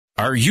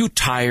Are you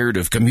tired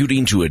of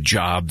commuting to a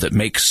job that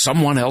makes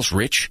someone else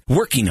rich?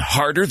 Working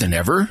harder than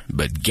ever,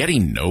 but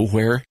getting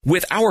nowhere?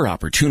 With our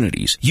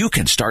opportunities, you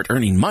can start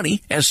earning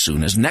money as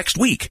soon as next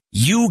week.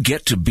 You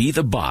get to be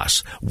the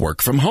boss,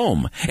 work from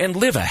home, and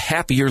live a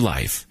happier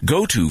life.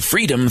 Go to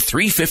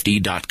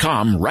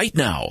freedom350.com right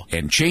now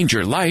and change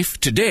your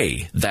life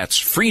today. That's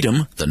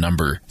freedom, the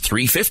number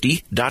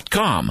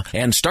 350.com,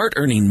 and start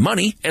earning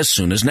money as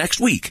soon as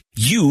next week.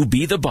 You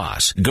be the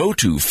boss. Go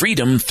to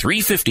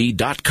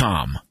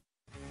freedom350.com.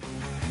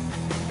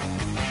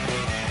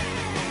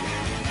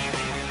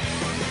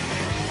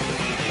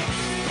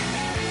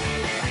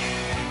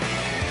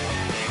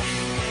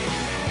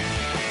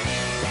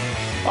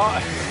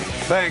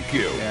 Thank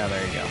you. Yeah,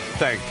 there you go.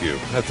 Thank you.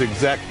 That's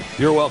exact.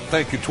 You're welcome.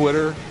 Thank you,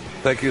 Twitter.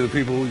 Thank you to the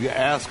people who you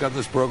ask on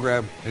this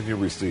program and you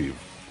receive.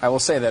 I will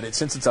say that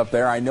since it's up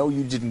there, I know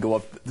you didn't go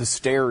up the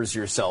stairs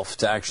yourself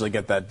to actually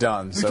get that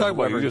done. So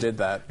whoever did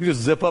that. You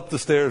just zip up the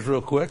stairs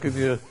real quick and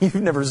you... You've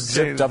never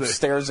zipped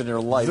upstairs in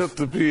your life. Zip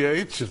the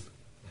pH.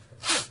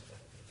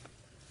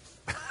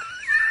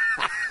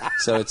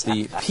 So it's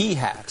the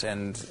P-hat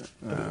and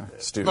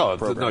student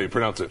program. No, you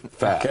pronounce it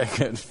fat. Okay,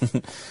 good.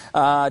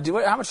 How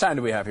much time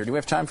do we have here? Do we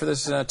have time for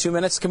this 2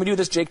 minutes? Can we do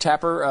this Jake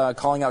Tapper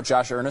calling out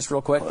Josh Earnest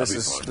real quick?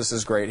 This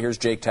is great. Here's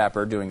Jake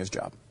Tapper doing his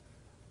job.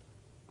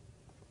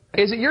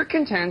 Is it your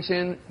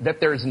contention that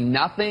there's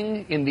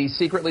nothing in these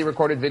secretly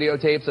recorded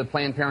videotapes of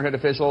Planned Parenthood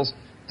officials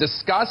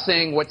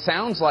discussing what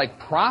sounds like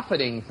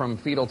profiting from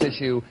fetal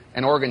tissue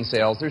and organ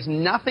sales? There's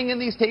nothing in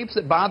these tapes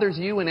that bothers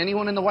you and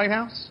anyone in the White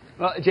House?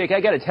 Well, Jake, I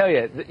got to tell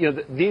you,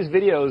 these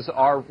videos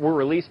were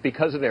released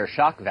because of their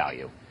shock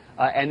value.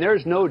 And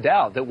there's no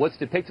doubt that what's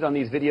depicted on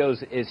these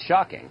videos is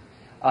shocking.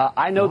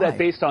 I know that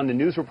based on the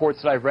news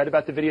reports that I've read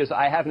about the videos.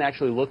 I haven't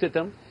actually looked at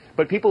them.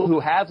 But people who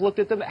have looked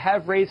at them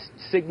have raised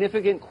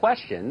significant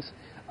questions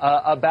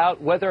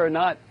about whether or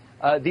not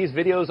these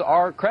videos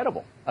are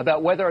credible,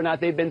 about whether or not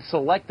they've been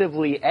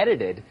selectively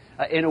edited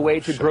in a way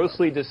to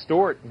grossly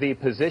distort the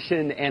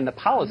position and the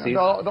policies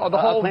of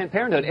Planned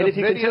Parenthood. And if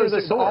you consider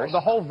the source... The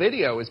whole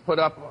video is put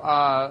up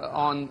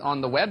on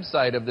the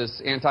website of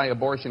this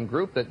anti-abortion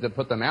group that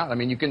put them out. I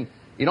mean, you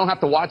don't have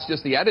to watch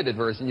just the edited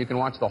version. You can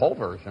watch the whole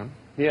version.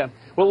 Yeah.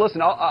 Well,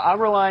 listen, I'm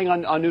relying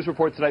on news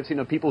reports that I've seen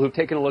of people who've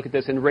taken a look at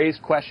this and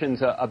raised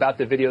questions about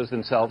the videos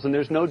themselves. And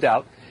there's no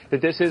doubt that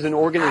this is an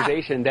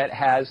organization that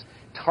has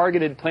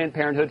targeted Planned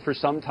Parenthood for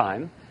some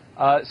time.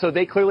 So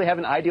they clearly have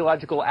an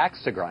ideological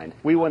axe to grind.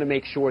 We want to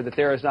make sure that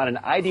there is not an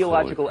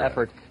ideological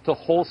effort to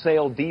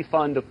wholesale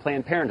defund of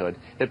Planned Parenthood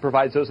that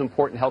provides those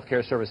important health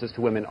care services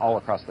to women all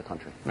across the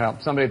country. Well,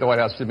 somebody at the White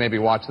House should maybe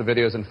watch the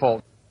videos in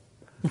full.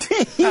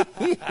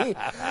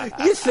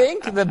 You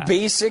think the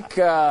basic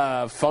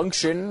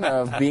function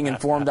of being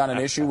informed on an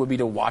issue would be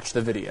to watch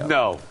the video?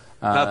 No,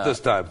 not this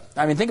time.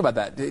 I mean, think about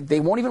that.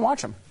 They won't even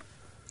watch them.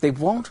 They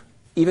won't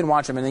even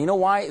watch them. And you know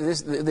why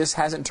this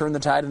hasn't turned the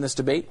tide in this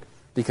debate?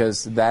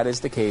 Because that is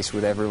the case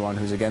with everyone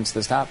who's against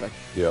this topic.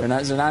 Yep.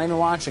 They're not even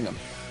watching them.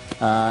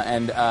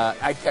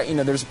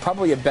 There's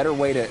probably a better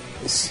way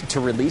to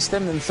release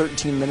them than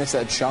 13 minutes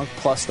at a chunk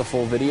plus the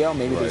full video.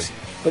 Maybe there's,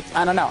 but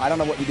I don't know. I don't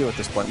know what you do at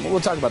this point.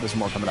 We'll talk about this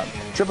more coming up.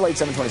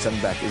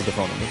 888-727-BECK is the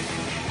phone number.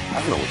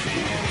 I don't know what to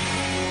do.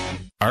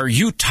 Are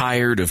you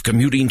tired of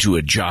commuting to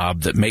a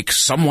job that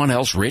makes someone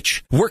else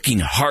rich? Working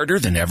harder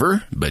than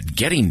ever, but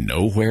getting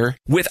nowhere?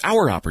 With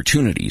our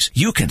opportunities,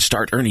 you can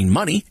start earning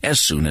money as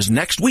soon as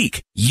next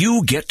week.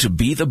 You get to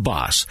be the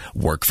boss,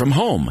 work from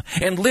home,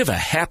 and live a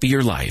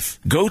happier life.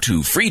 Go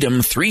to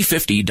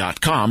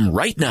freedom350.com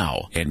right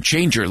now and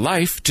change your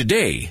life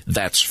today.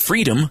 That's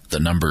freedom, the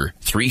number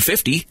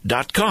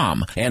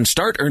 350.com, and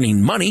start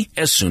earning money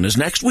as soon as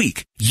next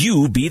week.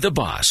 You be the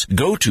boss.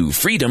 Go to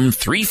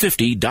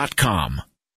freedom350.com.